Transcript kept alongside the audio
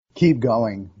keep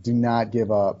going. Do not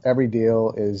give up. Every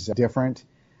deal is different.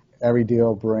 Every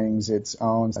deal brings its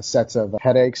own sets of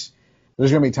headaches.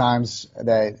 There's going to be times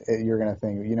that you're going to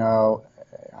think, a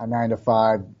 9 to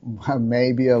 5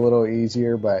 may be a little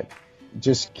easier, but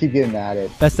just keep getting at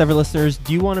it. Best ever listeners,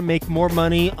 do you want to make more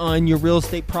money on your real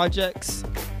estate projects?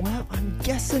 Well, I'm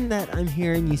guessing that I'm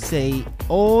hearing you say,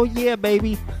 oh yeah,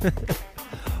 baby.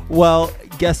 Well,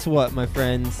 guess what, my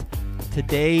friends?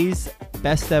 Today's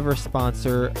best ever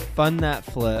sponsor, Fund That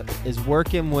Flip, is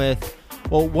working with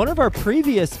one of our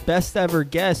previous best ever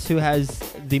guests who has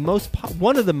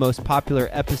one of the most popular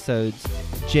episodes,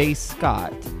 Jay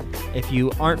Scott. If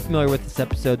you aren't familiar with this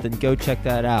episode, then go check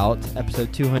that out,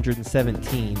 episode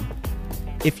 217.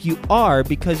 If you are,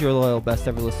 because you're a loyal best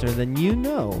ever listener, then you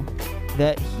know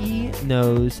that he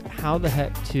knows how the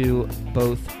heck to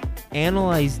both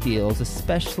analyze deals,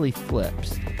 especially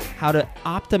flips, how to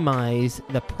optimize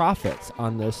the profits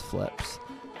on those flips,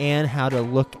 and how to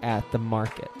look at the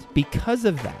market. Because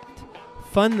of that,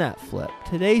 Fund That Flip,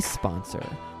 today's sponsor,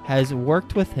 has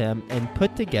worked with him and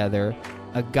put together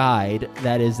a guide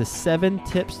that is the 7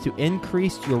 tips to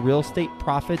increase your real estate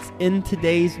profits in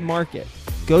today's market.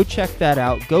 Go check that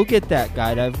out. Go get that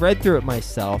guide. I've read through it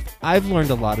myself. I've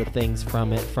learned a lot of things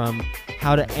from it, from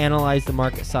how to analyze the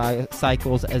market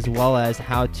cycles, as well as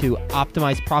how to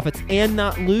optimize profits and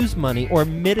not lose money or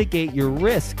mitigate your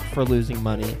risk for losing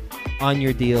money on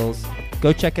your deals.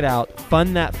 Go check it out.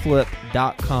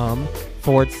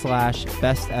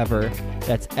 fundthatflip.com/best ever.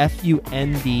 That's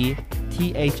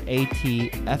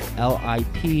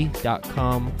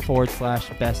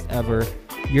fundthatflip.com/best ever.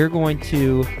 You're going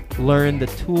to learn the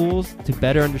tools to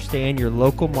better understand your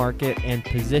local market and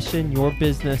position your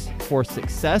business for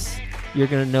success. You're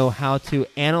going to know how to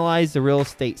analyze the real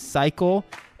estate cycle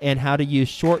and how to use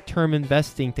short-term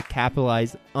investing to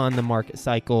capitalize on the market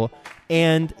cycle,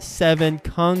 and 7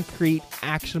 concrete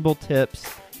actionable tips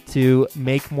to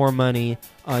make more money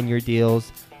on your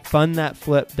deals.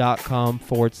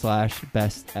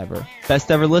 fundthatflip.com/best ever.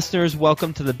 Best ever listeners,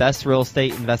 welcome to the best real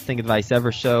estate investing advice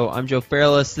ever show. I'm Joe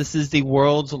Fairless. This is the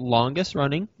world's longest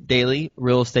running daily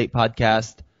real estate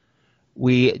podcast.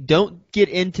 We don't get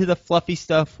into the fluffy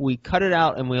stuff. We cut it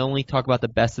out and we only talk about the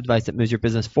best advice that moves your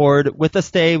business forward. With us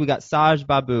today, we got Saj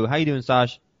Babu. How you doing,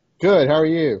 Saj? Good. How are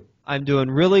you? I'm doing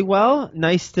really well.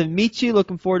 Nice to meet you.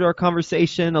 Looking forward to our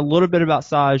conversation. A little bit about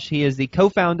Saj. He is the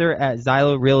co-founder at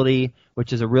Xylo Realty,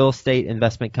 which is a real estate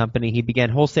investment company. He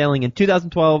began wholesaling in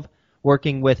 2012,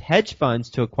 working with hedge funds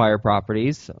to acquire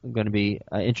properties. I'm going to be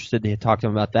interested to talk to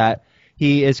him about that.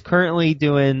 He is currently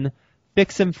doing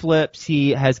fix and flips.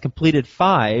 He has completed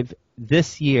 5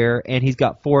 this year, and he's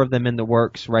got 4 of them in the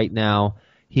works right now.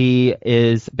 He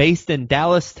is based in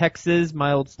Dallas, Texas,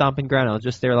 my old stomping ground. I was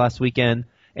just there last weekend.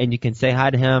 And you can say hi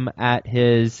to him at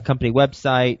his company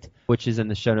website, which is in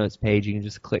the show notes page. You can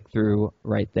just click through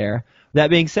right there. That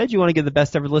being said, you want to give the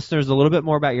best ever listeners a little bit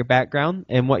more about your background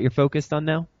and what you're focused on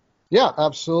now? Yeah,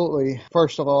 absolutely.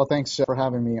 First of all, thanks for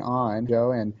having me on,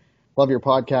 Joe, and love your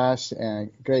podcast and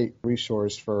a great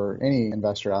resource for any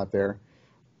investor out there.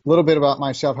 A little bit about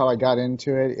myself, how I got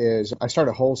into it is I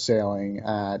started wholesaling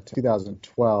at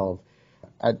 2012,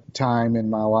 at a time in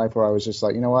my life where I was just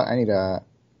like, you know what, I need a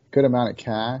good amount of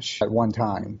cash at one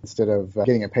time instead of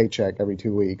getting a paycheck every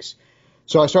 2 weeks.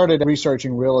 So I started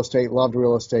researching real estate, loved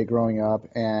real estate growing up,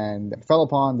 and fell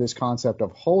upon this concept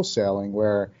of wholesaling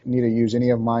where I need to use any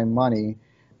of my money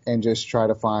and just try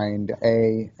to find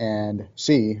A and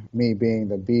C, me being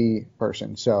the B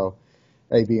person. So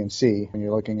A, B, and C when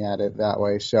you're looking at it that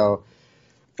way. So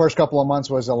first couple of months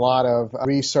was a lot of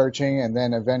researching, and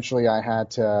then eventually I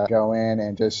had to go in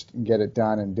and just get it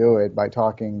done and do it by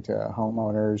talking to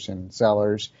homeowners and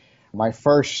sellers. My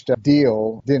first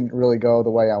deal didn't really go the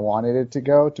way I wanted it to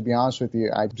go. To be honest with you,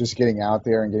 I just getting out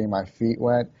there and getting my feet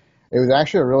wet. It was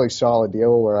actually a really solid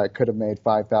deal where I could have made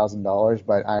 $5,000,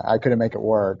 but I couldn't make it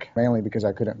work, mainly because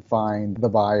I couldn't find the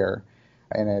buyer,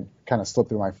 and it kind of slipped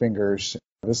through my fingers.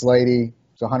 This lady,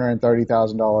 it's a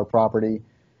 $130,000 property.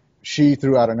 She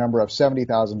threw out a number of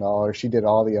 $70,000. She did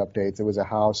all the updates. It was a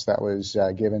house that was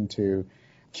given to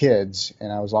kids,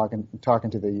 and I was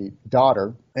talking to the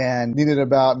daughter, and needed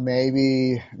about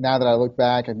maybe, now that I look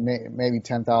back, maybe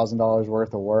 $10,000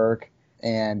 worth of work,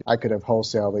 and I could have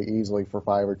wholesaled it easily for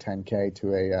 $5 or $10K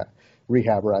to a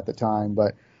rehabber at the time,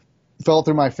 but fell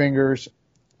through my fingers.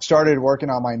 Started working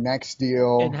on my next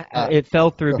deal. And it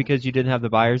fell through because you didn't have the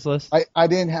buyer's list? I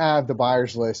didn't have the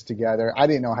buyer's list together. I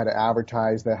didn't know how to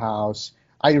advertise the house.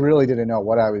 I really didn't know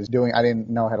what I was doing. I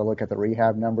didn't know how to look at the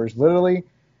rehab numbers. Literally,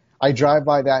 I drive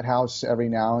by that house every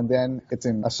now and then. It's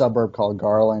in a suburb called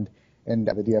Garland in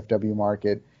the DFW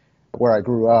market. where I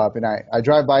grew up, and I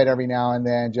drive by it every now and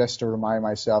then just to remind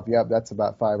myself, yep, that's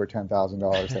about $5,000 or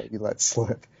 $10,000 that you let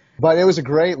slip. But it was a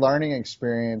great learning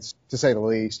experience, to say the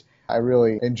least. I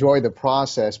really enjoyed the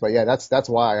process, but yeah, that's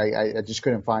why I just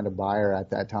couldn't find a buyer at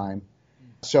that time.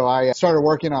 So I started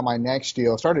working on my next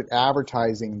deal, started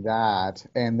advertising that,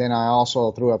 and then I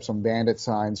also threw up some bandit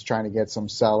signs trying to get some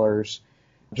sellers.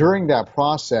 During that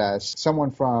process,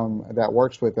 someone that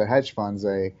works with the hedge funds,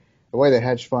 the way the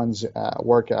hedge funds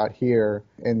work out here,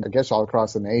 and I guess all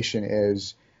across the nation,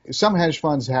 is some hedge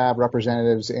funds have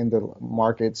representatives in the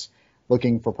markets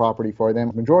looking for property for them.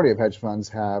 The majority of hedge funds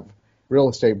have real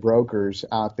estate brokers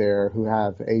out there who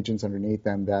have agents underneath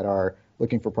them that are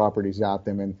looking for properties out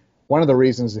them. And one of the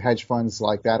reasons hedge funds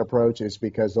like that approach is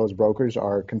because those brokers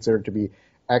are considered to be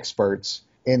experts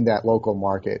in that local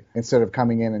market. Instead of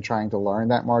coming in and trying to learn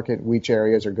that market, which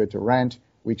areas are good to rent,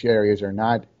 which areas are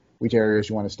not, which areas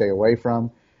you want to stay away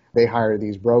from, they hire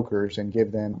these brokers and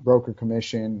give them broker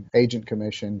commission, agent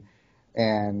commission,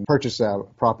 and purchase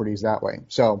properties that way.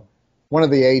 So one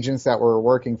of the agents that were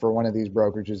working for one of these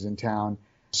brokerages in town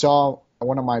saw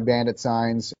one of my bandit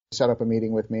signs, set up a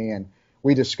meeting with me, and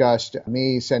we discussed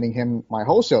me sending him my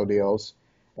wholesale deals.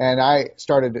 And I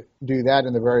started to do that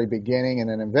in the very beginning, and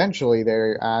then eventually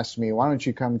they asked me, why don't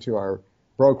you come to our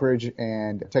brokerage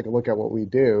and take a look at what we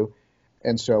do?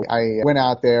 And so I went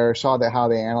out there, saw how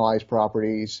they analyze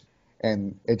properties,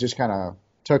 and it just kind of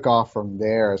took off from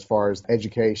there as far as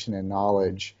education and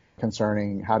knowledge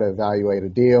concerning how to evaluate a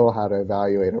deal, how to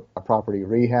evaluate a property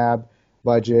rehab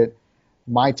budget.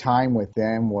 My time with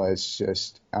them was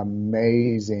just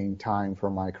amazing time for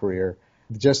my career.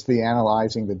 Just the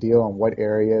analyzing the deal and what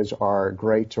areas are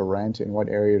great to rent and what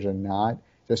areas are not,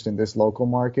 just in this local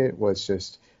market, was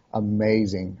just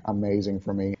amazing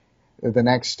for me. The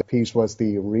next piece was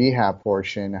the rehab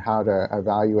portion, how to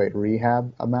evaluate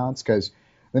rehab amounts, because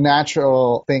the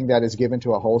natural thing that is given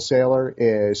to a wholesaler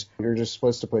is you're just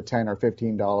supposed to put $10 or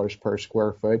 $15 per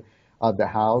square foot of the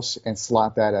house and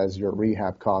slot that as your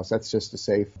rehab cost. That's just a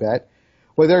safe bet.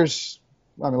 Well,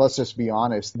 let's just be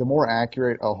honest. The more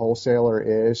accurate a wholesaler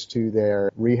is to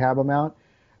their rehab amount,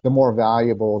 the more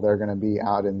valuable they're going to be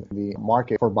out in the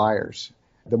market for buyers.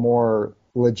 The more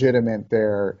legitimate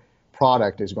their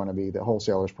product is going to be, the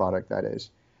wholesaler's product, that is.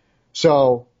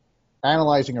 So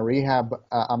analyzing a rehab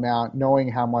amount,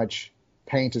 knowing how much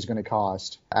paint is going to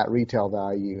cost at retail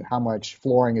value, how much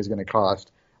flooring is going to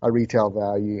cost at retail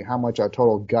value, how much a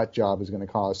total gut job is going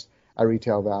to cost at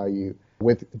retail value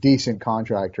with decent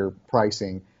contractor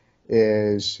pricing,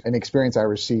 is an experience I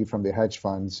received from the hedge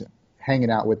funds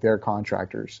hanging out with their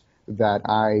contractors that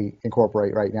I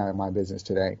incorporate right now in my business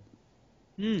today.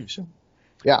 So,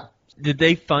 yeah. Did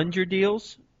they fund your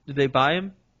deals? Did they buy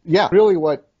them? Yeah,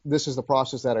 really this is the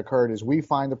process that occurred is we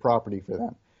find the property for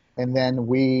them, and then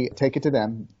we take it to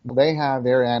them. They have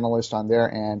their analyst on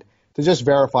their end to just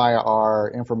verify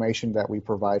our information that we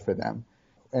provide for them.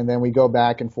 And then we go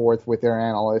back and forth with their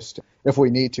analyst if we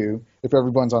need to. If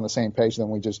everyone's on the same page, then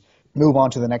we just move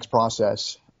on to the next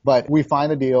process. But we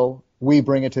find the deal, we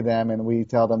bring it to them, and we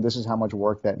tell them this is how much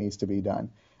work that needs to be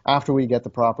done. After we get the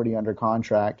property under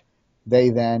contract, they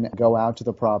then go out to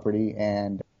the property,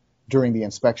 and during the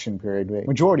inspection period, the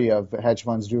majority of hedge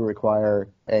funds do require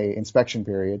a inspection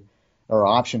period or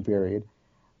option period.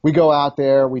 We go out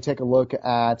there, we take a look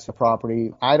at the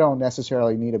property. I don't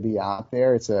necessarily need to be out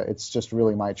there. It's just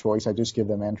really my choice. I just give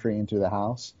them entry into the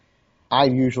house. I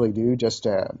usually do just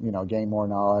to, gain more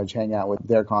knowledge, hang out with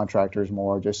their contractors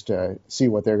more, just to see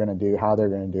what they're going to do, how they're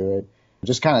going to do it.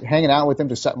 Just kind of hanging out with them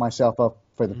to set myself up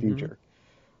for the future.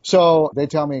 So they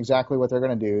tell me exactly what they're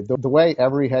going to do. The way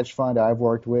every hedge fund I've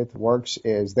worked with works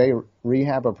is they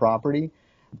rehab a property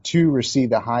to receive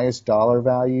the highest dollar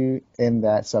value in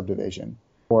that subdivision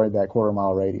or that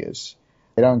quarter-mile radius.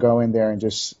 They don't go in there and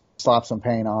just slap some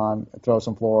paint on, throw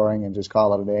some flooring, and just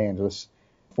call it a day and just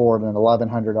for an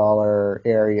 $1,100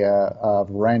 area of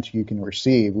rent you can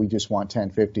receive, we just want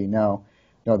 $1,050.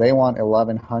 No, they want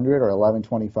 $1,100 or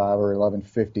 $1,125 or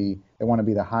 $1,150. They want to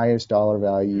be the highest dollar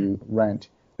value rent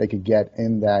they could get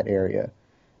in that area.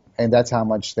 And that's how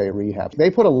much they rehab. They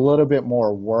put a little bit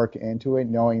more work into it,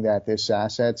 knowing that this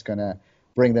asset's going to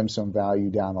bring them some value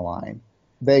down the line.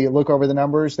 They look over the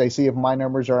numbers. They see if my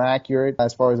numbers are accurate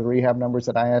as far as the rehab numbers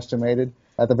that I estimated.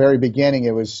 At the very beginning,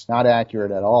 it was not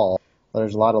accurate at all.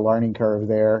 There's a lot of learning curve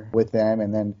there with them.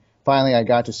 And then finally, I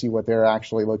got to see what they're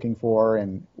actually looking for,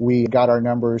 and we got our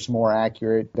numbers more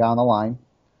accurate down the line.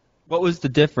 What was the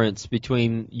difference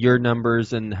between your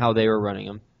numbers and how they were running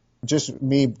them? Just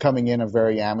me coming in a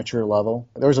very amateur level.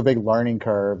 There was a big learning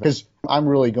curve because I'm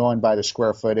really going by the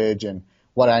square footage and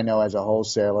what I know as a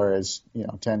wholesaler is,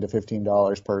 $10 to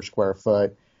 $15 per square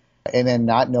foot. And then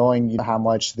not knowing how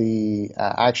much the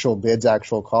actual bids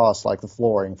actual cost, like the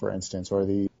flooring, for instance, or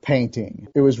the painting.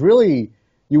 It was really,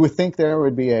 you would think there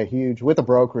would be with the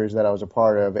brokers that I was a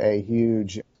part of, a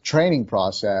huge training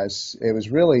process. It was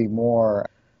really more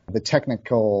the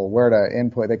technical, where to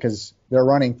input, because they're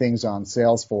running things on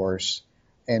Salesforce,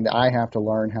 and I have to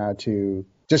learn how to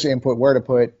just input where to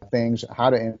put things,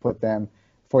 how to input them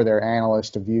for their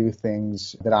analysts to view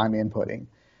things that I'm inputting.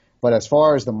 But as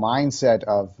far as the mindset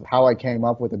of how I came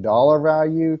up with the dollar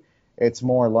value, it's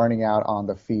more learning out on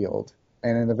the field.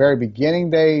 And in the very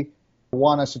beginning, they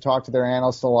want us to talk to their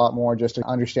analysts a lot more just to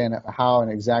understand how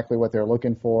and exactly what they're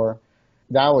looking for.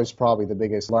 That was probably the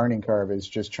biggest learning curve, is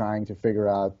just trying to figure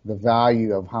out the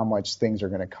value of how much things are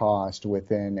going to cost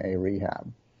within a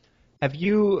rehab. Have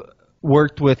you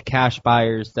worked with cash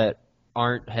buyers that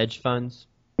aren't hedge funds?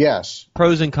 Yes.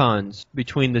 Pros and cons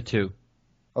between the two.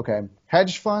 Okay.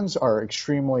 Hedge funds are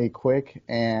extremely quick,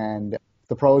 and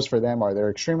the pros for them are they're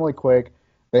extremely quick.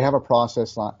 They have a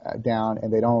process down,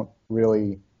 and they don't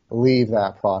really leave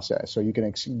that process. So you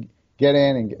can get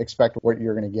in and expect what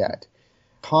you're going to get.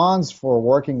 Cons for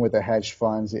working with the hedge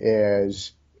funds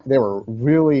is they were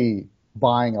really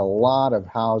buying a lot of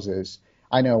houses.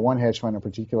 I know one hedge fund in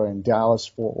particular in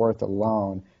Dallas-Fort Worth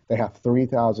alone, they have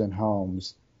 3,000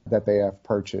 homes that they have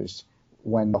purchased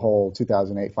when the whole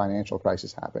 2008 financial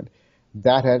crisis happened.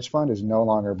 That hedge fund is no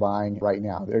longer buying right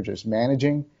now. They're just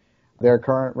managing their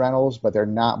current rentals, but they're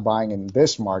not buying in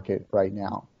this market right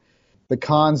now. The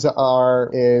cons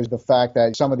is the fact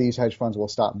that some of these hedge funds will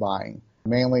stop buying,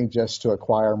 mainly just to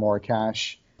acquire more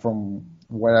cash from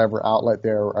whatever outlet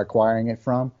they're acquiring it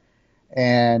from.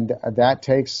 And that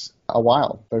takes a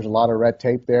while. There's a lot of red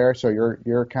tape there, so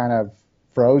you're kind of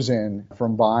frozen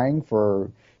from buying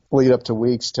for lead up to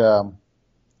weeks to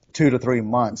 2 to 3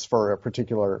 months for a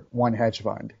particular one hedge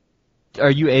fund.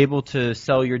 Are you able to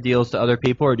sell your deals to other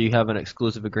people, or do you have an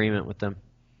exclusive agreement with them?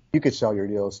 You could sell your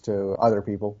deals to other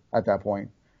people at that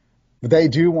point. But they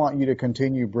do want you to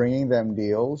continue bringing them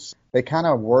deals. They kind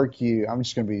of work you, I'm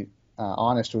just going to be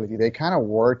honest with you, they kind of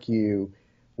work you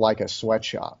like a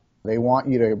sweatshop. They want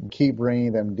you to keep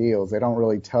bringing them deals. They don't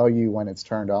really tell you when it's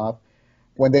turned off.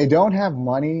 When they don't have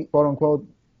money, quote unquote,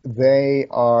 they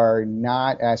are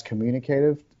not as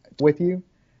communicative with you.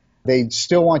 They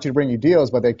still want you to bring you deals,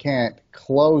 but they can't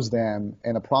close them,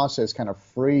 and the process kind of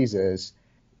freezes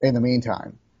in the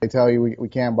meantime. They tell you we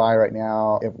can't buy right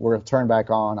now if we're turned back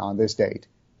on this date.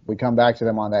 We come back to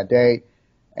them on that date,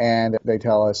 and they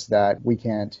tell us that we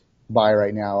can't buy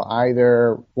right now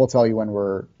either. We'll tell you when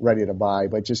we're ready to buy,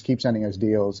 but just keep sending us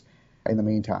deals in the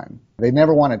meantime. They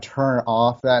never want to turn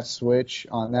off that switch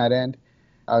on that end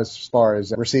as far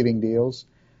as receiving deals,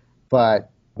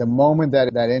 but the moment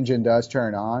that engine does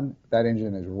turn on, that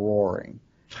engine is roaring.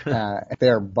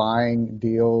 They're buying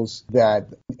deals that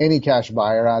any cash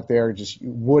buyer out there just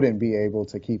wouldn't be able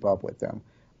to keep up with them.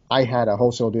 I had a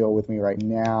wholesale deal with me right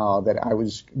now that I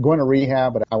was going to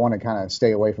rehab, but I want to kind of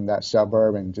stay away from that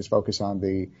suburb and just focus on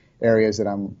the areas that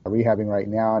I'm rehabbing right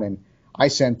now. And I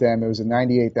sent them, it was a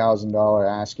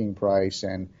 $98,000 asking price,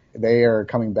 and they are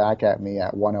coming back at me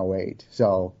at 108.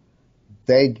 So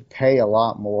they pay a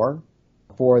lot more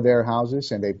for their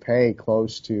houses, and they pay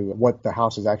close to what the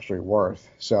house is actually worth.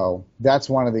 So that's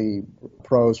one of the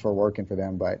pros for working for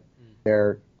them, but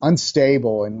they're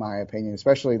unstable in my opinion,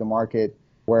 especially the market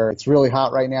where it's really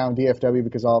hot right now in DFW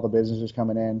because all the businesses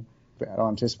coming in. I don't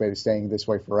anticipate it staying this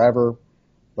way forever,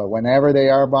 but whenever they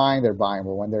are buying, they're buying,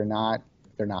 but when they're not,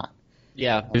 they're not.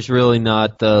 Yeah, there's really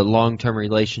not the long-term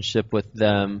relationship with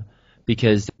them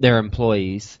because they're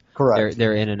employees. Correct.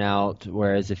 They're in and out,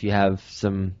 whereas if you have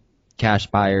some cash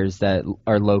buyers that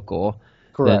are local,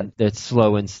 correct, then it's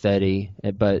slow and steady.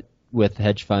 But with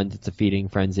hedge funds, it's a feeding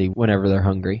frenzy whenever they're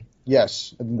hungry.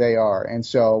 Yes, they are. And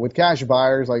so with cash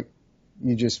buyers, like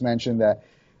you just mentioned, that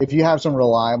if you have some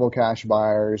reliable cash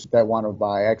buyers that want to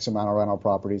buy X amount of rental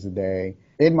properties a day,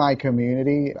 in my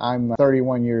community, I'm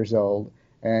 31 years old,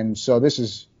 and so this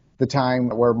is the time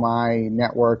where my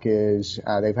network is,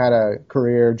 they've had a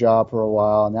career job for a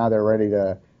while, now they're ready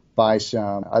to buy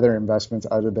some other investments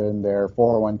other than their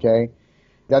 401k.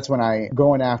 That's when I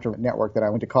going after a network that I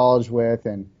went to college with,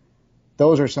 and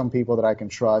those are some people that I can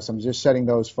trust. I'm just setting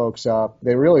those folks up.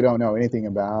 They really don't know anything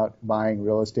about buying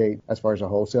real estate as far as a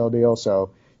wholesale deal,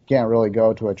 so you can't really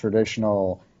go to a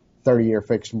traditional 30-year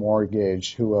fixed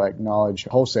mortgage who will acknowledge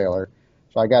wholesaler.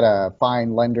 So I got to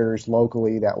find lenders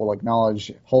locally that will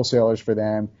acknowledge wholesalers for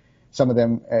them. Some of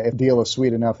them, if the deal is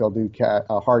sweet enough, they'll do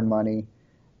hard money.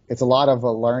 It's a lot of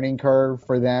a learning curve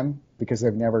for them because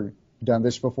they've never done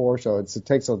this before, so it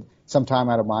takes some time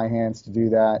out of my hands to do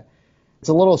that. It's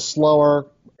a little slower.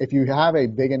 If you have a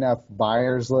big enough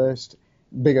buyers list,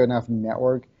 big enough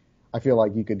network, I feel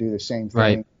like you could do the same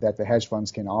thing that the hedge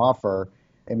funds can offer.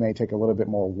 It may take a little bit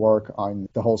more work on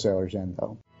the wholesaler's end,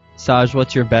 though. Saj,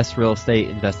 what's your best real estate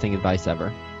investing advice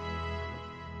ever?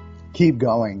 Keep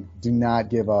going. Do not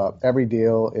give up. Every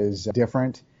deal is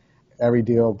different. Every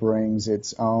deal brings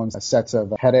its own sets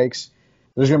of headaches.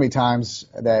 There's going to be times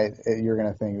that you're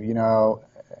going to think,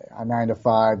 a 9 to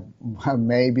 5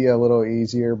 may be a little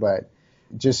easier, but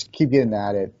just keep getting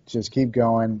at it. Just keep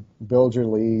going. Build your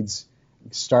leads.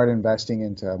 Start investing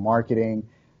into marketing.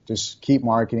 Just keep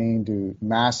marketing. Do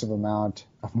massive amount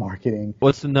of marketing.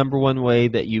 What's the number one way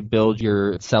that you build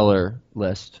your seller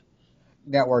list?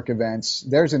 Network events.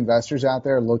 There's investors out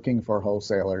there looking for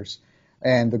wholesalers,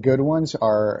 and the good ones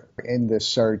are in the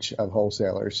search of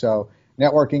wholesalers. So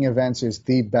networking events is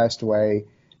the best way,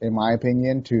 in my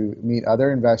opinion, to meet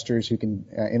other investors who can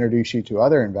introduce you to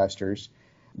other investors.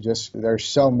 Just there's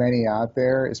so many out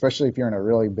there, especially if you're in a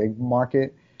really big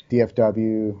market,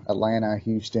 DFW, Atlanta,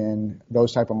 Houston,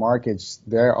 those type of markets,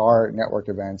 there are network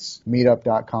events.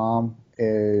 Meetup.com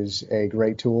is a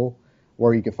great tool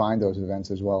where you can find those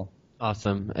events as well.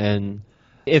 Awesome. And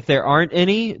if there aren't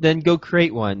any, then go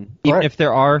create one. Even if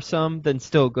there are some, then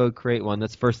still go create one.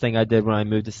 That's the first thing I did when I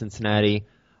moved to Cincinnati.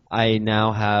 I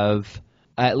now have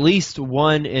at least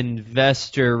one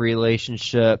investor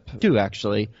relationship, two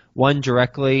actually. One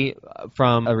directly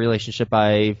from a relationship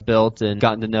I've built and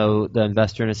gotten to know the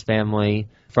investor and his family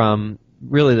from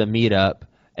really the meetup.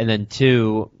 And then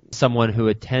two, someone who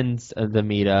attends the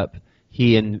meetup.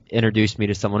 He introduced me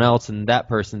to someone else, and that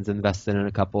person's invested in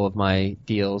a couple of my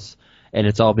deals. And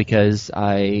it's all because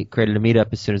I created a meetup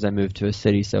as soon as I moved to a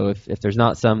city. So if there's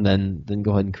not some, then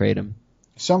go ahead and create them.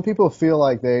 Some people feel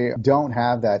like they don't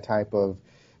have that type of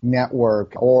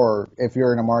network, or if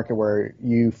you're in a market where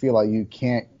you feel like you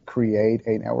can't create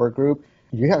a network group,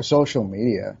 you have social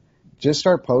media. Just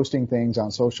start posting things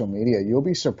on social media. You'll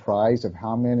be surprised of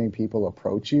how many people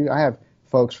approach you. I have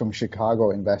folks from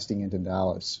Chicago investing into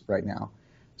Dallas right now.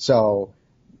 So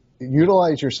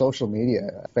utilize your social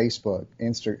media, Facebook,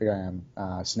 Instagram,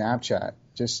 Snapchat.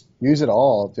 Just use it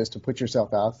all just to put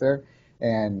yourself out there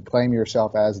and claim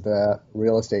yourself as the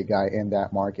real estate guy in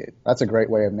that market. That's a great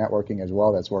way of networking as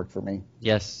well. That's worked for me.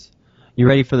 Yes. You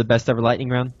ready for the best ever lightning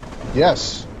round?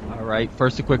 Yes. All right.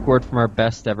 First, a quick word from our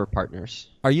best ever partners.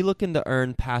 Are you looking to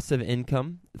earn passive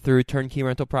income through turnkey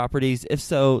rental properties? If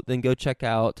so, then go check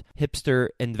out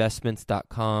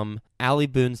hipsterinvestments.com. Allie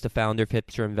Boone's the founder of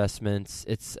Hipster Investments.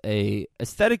 It's a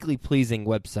aesthetically pleasing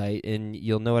website, and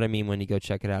you'll know what I mean when you go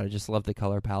check it out. I just love the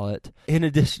color palette. In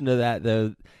addition to that,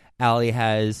 though, Allie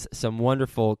has some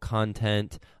wonderful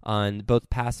content on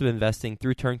both passive investing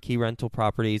through turnkey rental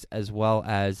properties as well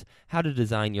as how to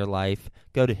design your life.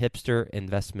 Go to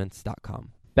hipsterinvestments.com.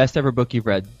 Best ever book you've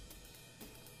read?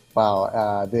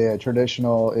 Wow. The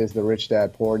traditional is The Rich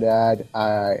Dad, Poor Dad.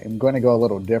 I am going to go a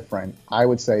little different. I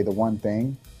would say The One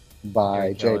Thing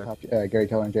by Gary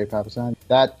Keller and Jay Papasan.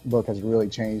 That book has really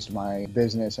changed my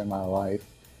business and my life,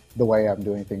 the way I'm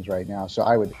doing things right now. So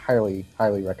I would highly,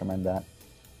 highly recommend that.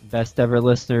 Best ever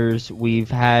listeners, we've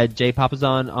had Jay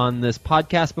Papasan on this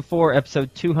podcast before,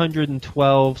 episode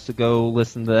 212, so go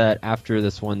listen to that after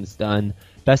this one's done.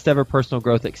 Best ever personal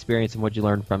growth experience, and what'd you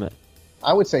learn from it?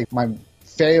 I would say my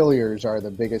failures are the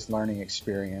biggest learning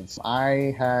experience.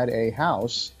 I had a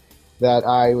house that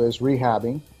I was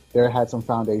rehabbing. There had some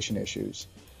foundation issues.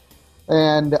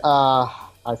 And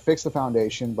I fixed the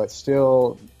foundation, but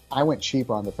still I went cheap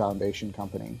on the foundation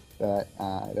company. They're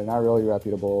not really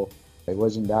reputable. It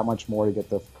wasn't that much more to get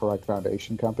the correct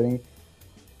foundation company.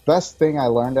 Best thing I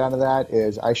learned out of that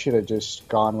is I should have just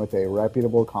gone with a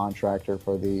reputable contractor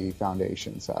for the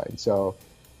foundation side. So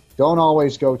don't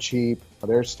always go cheap.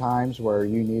 There's times where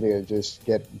you need to just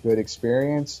get good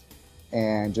experience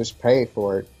and just pay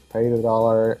for it. Pay the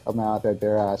dollar amount that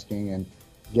they're asking and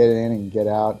get in and get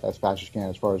out as fast as you can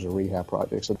as far as a rehab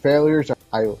project. So failures,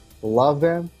 I love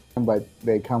them, but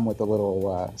they come with a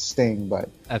little sting, but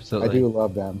absolutely, I do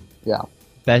love them. Yeah.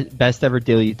 Best ever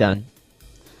deal you've done?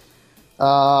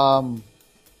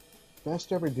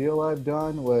 Best ever deal I've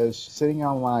done was sitting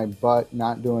on my butt,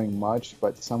 not doing much,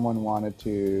 but someone wanted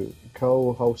to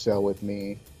co-wholesale with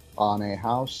me on a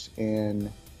house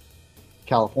in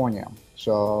California.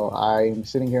 So I'm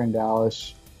sitting here in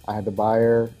Dallas. I had the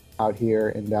buyer out here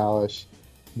in Dallas.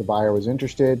 The buyer was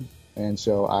interested, and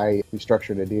so I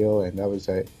restructured a deal, and that was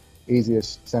the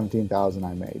easiest $17,000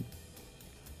 I made.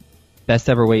 Best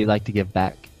ever way you like to give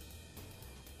back?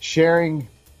 Sharing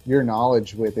your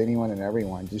knowledge with anyone and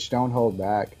everyone. Just don't hold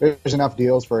back. There's enough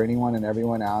deals for anyone and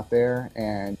everyone out there.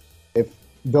 And if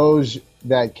those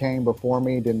that came before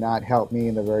me did not help me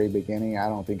in the very beginning, I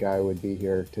don't think I would be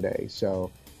here today.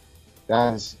 So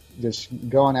that's just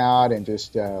going out and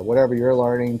just whatever you're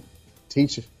learning,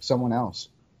 teach someone else.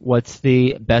 What's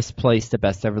the best place the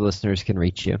Best Ever listeners can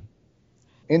reach you?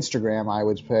 Instagram, I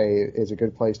would say, is a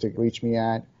good place to reach me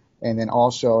at. And then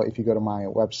also, if you go to my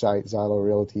website,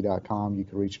 zylorealty.com, you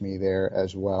can reach me there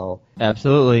as well.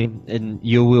 Absolutely. And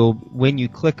you will, when you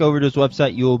click over to his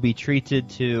website, you will be treated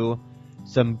to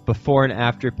some before and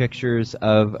after pictures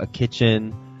of a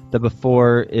kitchen. The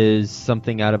before is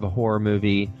something out of a horror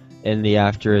movie, and the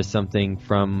after is something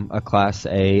from a Class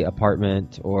A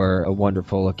apartment or a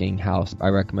wonderful looking house. I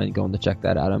recommend going to check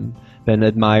that out. I've been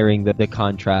admiring the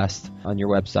contrast on your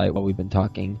website while we've been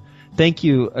talking. Thank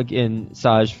you again,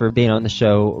 Saj, for being on the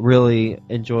show. Really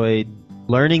enjoyed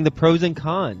learning the pros and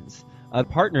cons of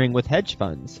partnering with hedge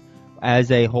funds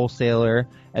as a wholesaler,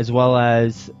 as well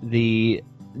as the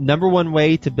number one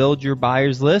way to build your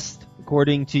buyer's list,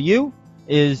 according to you,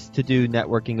 is to do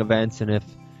networking events. And if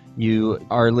you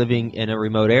are living in a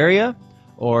remote area,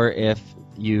 or if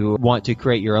you want to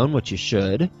create your own, which you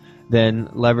should, then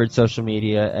leverage social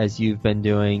media as you've been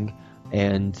doing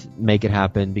and make it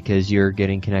happen, because you're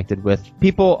getting connected with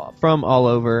people from all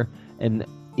over. And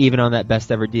even on that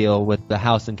best ever deal with the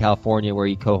house in California where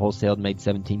you co-wholesaled, made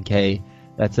 $17K,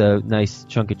 that's a nice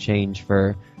chunk of change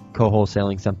for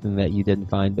co-wholesaling something that you didn't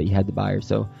find but you had the buyer.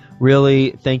 So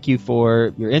really thank you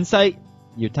for your insight,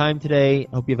 your time today.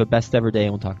 Hope you have a best ever day,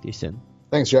 and we'll talk to you soon.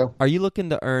 Thanks, Joe. Are you looking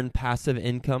to earn passive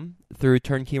income through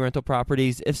turnkey rental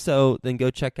properties? If so, then go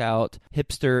check out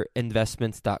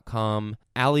hipsterinvestments.com.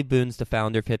 Allie Boone's the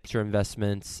founder of Hipster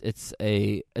Investments. It's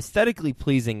a aesthetically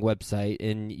pleasing website,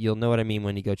 and you'll know what I mean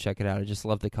when you go check it out. I just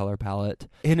love the color palette.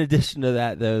 In addition to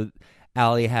that, though,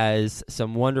 Allie has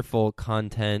some wonderful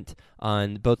content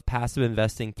on both passive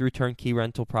investing through turnkey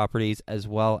rental properties as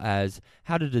well as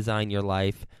how to design your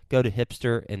life. Go to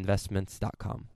hipsterinvestments.com.